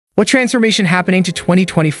What transformation happening to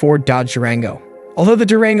 2024 Dodge Durango? Although the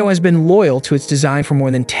Durango has been loyal to its design for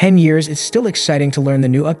more than 10 years, it's still exciting to learn the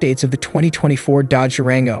new updates of the 2024 Dodge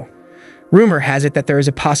Durango. Rumor has it that there is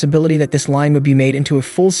a possibility that this line would be made into a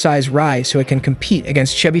full-size ride so it can compete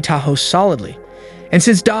against Chevy Tahoe solidly. And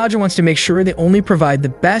since Dodge wants to make sure they only provide the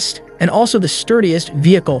best and also the sturdiest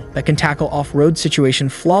vehicle that can tackle off-road situation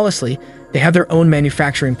flawlessly, they have their own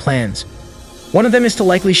manufacturing plans. One of them is to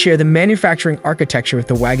likely share the manufacturing architecture with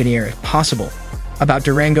the Wagoneer if possible. About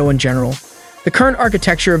Durango in general, the current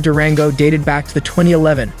architecture of Durango dated back to the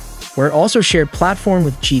 2011, where it also shared platform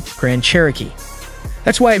with Jeep Grand Cherokee.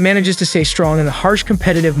 That's why it manages to stay strong in the harsh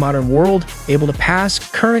competitive modern world, able to pass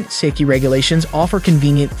current safety regulations, offer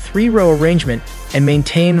convenient three-row arrangement, and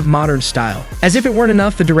maintain modern style. As if it weren't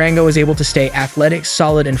enough, the Durango is able to stay athletic,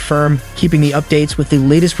 solid, and firm, keeping the updates with the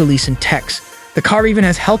latest release in techs. The car even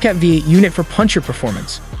has Hellcat V8 unit for puncher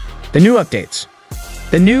performance. The new updates.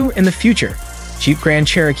 The new and the future. Jeep Grand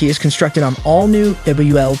Cherokee is constructed on all-new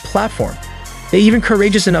WL platform. They even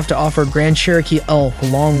courageous enough to offer Grand Cherokee L, the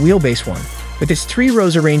long wheelbase one, with its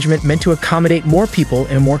three-rows arrangement meant to accommodate more people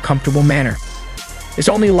in a more comfortable manner. It's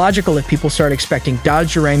only logical if people start expecting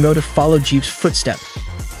Dodge Durango to follow Jeep's footsteps.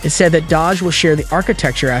 It's said that Dodge will share the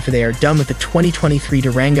architecture after they are done with the 2023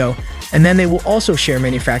 Durango, and then they will also share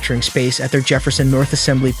manufacturing space at their Jefferson North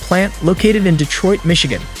Assembly plant located in Detroit,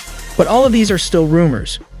 Michigan. But all of these are still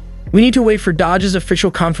rumors. We need to wait for Dodge's official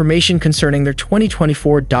confirmation concerning their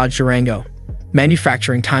 2024 Dodge Durango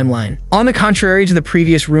manufacturing timeline. On the contrary to the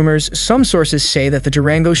previous rumors, some sources say that the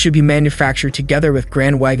Durango should be manufactured together with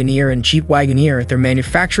Grand Wagoneer and Jeep Wagoneer at their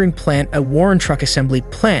manufacturing plant at Warren Truck Assembly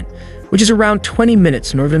Plant, which is around 20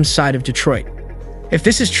 minutes northern side of Detroit. If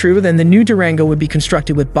this is true, then the new Durango would be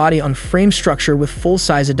constructed with body-on-frame structure with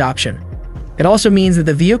full-size adoption. It also means that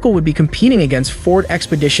the vehicle would be competing against Ford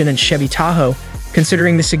Expedition and Chevy Tahoe,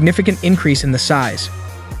 considering the significant increase in the size.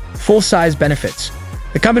 Full-size benefits.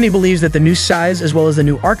 The company believes that the new size as well as the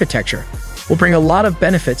new architecture will bring a lot of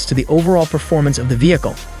benefits to the overall performance of the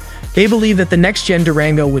vehicle. They believe that the next-gen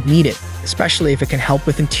Durango would need it, especially if it can help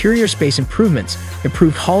with interior space improvements,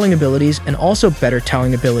 improved hauling abilities, and also better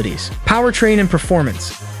towing abilities. Powertrain and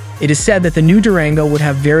performance. It is said that the new Durango would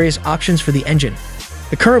have various options for the engine.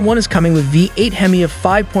 The current one is coming with V8 Hemi of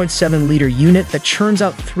 5.7-liter unit that churns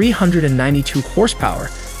out 392 horsepower,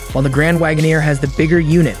 while the Grand Wagoneer has the bigger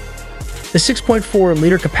unit, the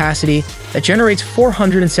 6.4-liter capacity that generates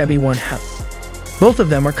 471 HP. Both of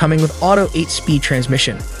them are coming with auto 8-speed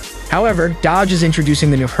transmission. However, Dodge is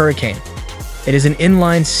introducing the new Hurricane. It is an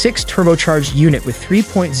inline 6 turbocharged unit with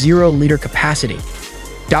 3.0-liter capacity.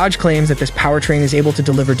 Dodge claims that this powertrain is able to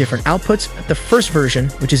deliver different outputs, but the first version,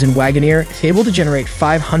 which is in Wagoneer, is able to generate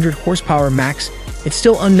 500 horsepower max. It's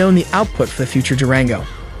still unknown the output for the future Durango.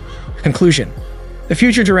 Conclusion. The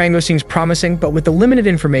future Durango seems promising, but with the limited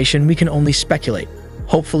information, we can only speculate.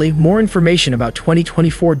 Hopefully, more information about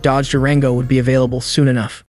 2024 Dodge Durango would be available soon enough.